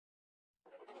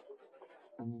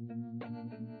My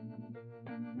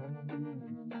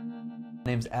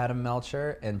name's Adam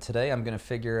Melchor, and today I'm gonna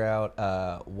figure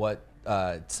out what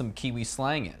some Kiwi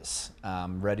slang is.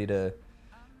 Ready to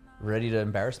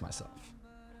embarrass myself.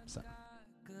 So.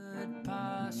 Good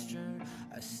posture,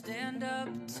 I stand up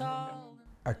tall.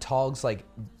 Are togs like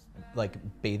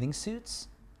bathing suits?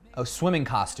 Oh, swimming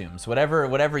costumes,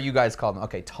 whatever you guys call them.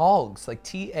 Okay, togs, like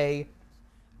T-A-L.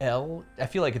 I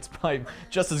feel like it's probably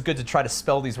just as good to try to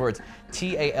spell these words.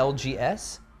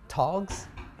 T-A-L-G-S, togs.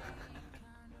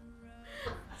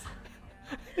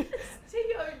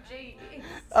 T-O-G.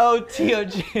 Oh,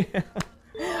 T-O-G.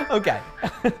 Okay.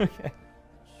 Okay.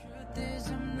 Truth is,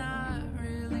 I'm not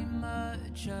really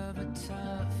much of a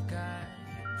tough guy.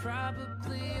 You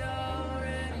probably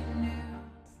already knew.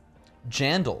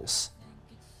 Jandals.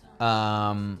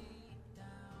 I'll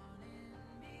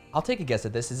take a guess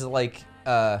at this. Is it like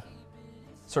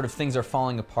sort of things are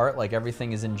falling apart, like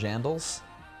everything is in jandals?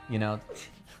 You know?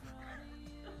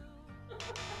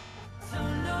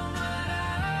 Don't know what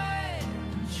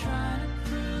I'm trying to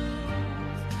prove.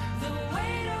 The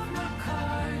weight of my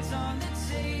cards on the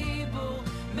table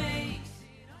makes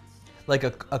it Like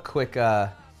a quick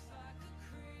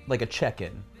like a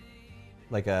check-in.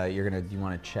 Like you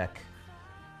want to check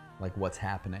like what's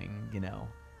happening, you know.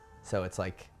 So it's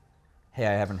like, hey,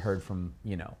 I haven't heard from,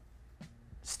 you know,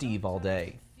 Steve all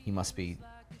day. He must be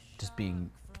just being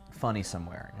funny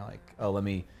somewhere. And you're like, oh, let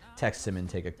me text him and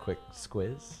take a quick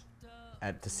squiz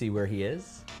to see where he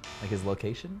is, like his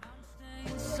location.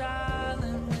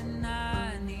 silent when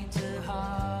I need to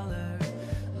holler.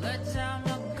 Let down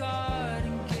my guard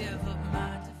and give up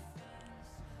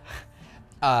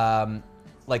my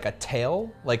Like a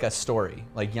tale, like a story,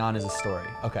 like Jan is a story.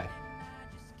 Okay.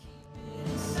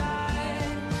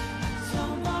 inside.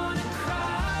 Don't wanna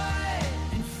cry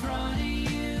in front of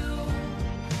you.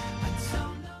 I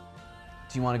don't know.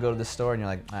 Do you want to go to the store? And you're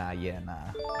like, yeah, nah.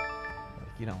 Like,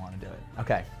 you don't want to do it.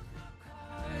 Okay.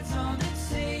 Cards on the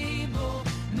table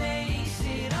makes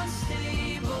it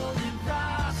unstable. It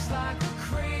rocks like a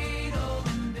cradle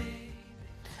and baby.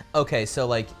 Okay, so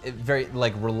like very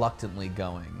like reluctantly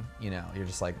going, you know, you're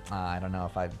just like, I don't know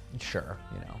if sure,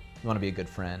 you know. You want to be a good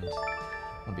friend. You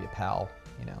want to be a pal,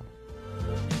 you know. I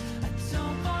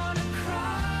don't wanna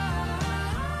cry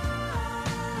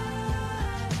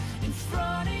in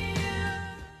front of you.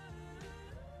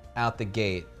 Out the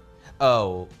gate.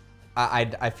 Oh,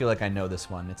 I feel like I know this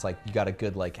one. It's like you got a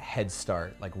good like head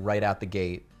start, like right out the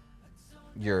gate.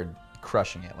 You're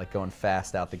crushing it, like going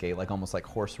fast out the gate, like almost like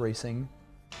horse racing.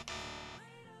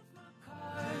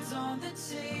 Cards on the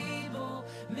table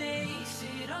makes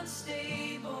it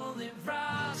unstable. It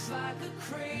rocks like a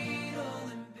cradle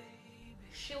and baby.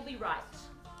 She'll be right.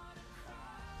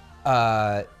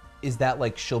 Is that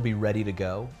like she'll be ready to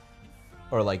go?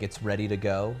 Or like it's ready to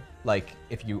go? Like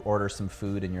if you order some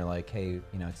food and you're like, hey, you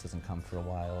know, it doesn't come for a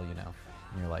while, you know,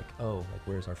 and you're like, oh, like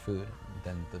where's our food? And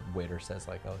then the waiter says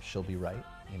like, oh, she'll be right,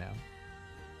 you know.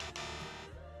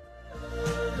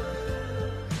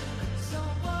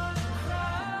 Don't wanna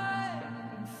cry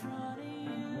in front of you.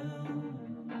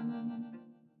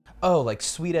 Oh, like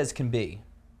sweet as can be.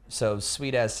 So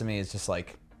sweet as to me is just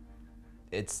like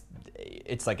it's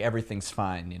like everything's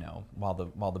fine, you know, while the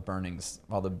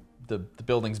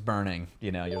building's burning,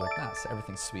 you know, you're like, nah, so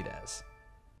everything's sweet as.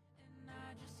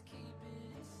 I just keep it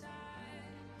inside.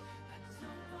 I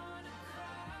don't wanna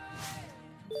cry in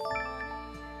front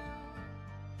of you.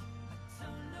 I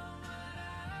don't know what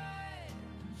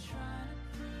I'm trying to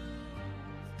prove.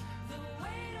 The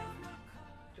weight of my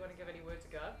Do you want to give any word to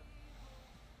go?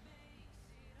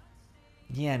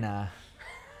 Yeah, nah.